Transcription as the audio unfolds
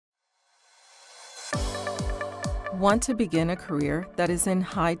Want to begin a career that is in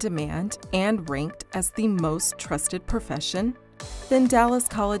high demand and ranked as the most trusted profession? Then Dallas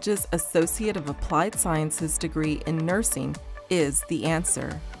College's Associate of Applied Sciences degree in nursing is the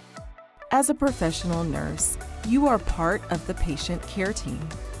answer. As a professional nurse, you are part of the patient care team.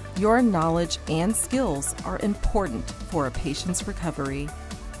 Your knowledge and skills are important for a patient's recovery.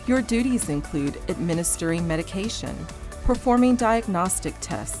 Your duties include administering medication, performing diagnostic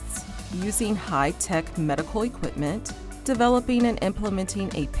tests, using high-tech medical equipment, developing and implementing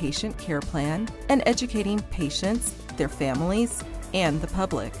a patient care plan, and educating patients, their families, and the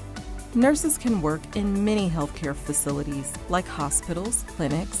public. Nurses can work in many healthcare facilities like hospitals,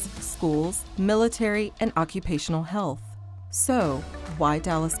 clinics, schools, military, and occupational health. So, why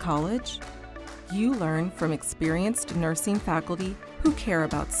Dallas College? You learn from experienced nursing faculty who care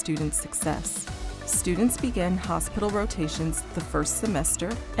about student success. Students begin hospital rotations the first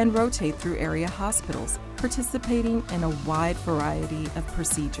semester and rotate through area hospitals, participating in a wide variety of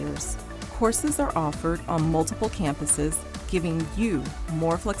procedures. Courses are offered on multiple campuses, giving you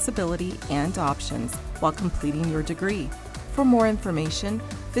more flexibility and options while completing your degree. For more information,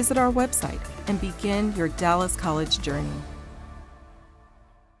 visit our website and begin your Dallas College journey.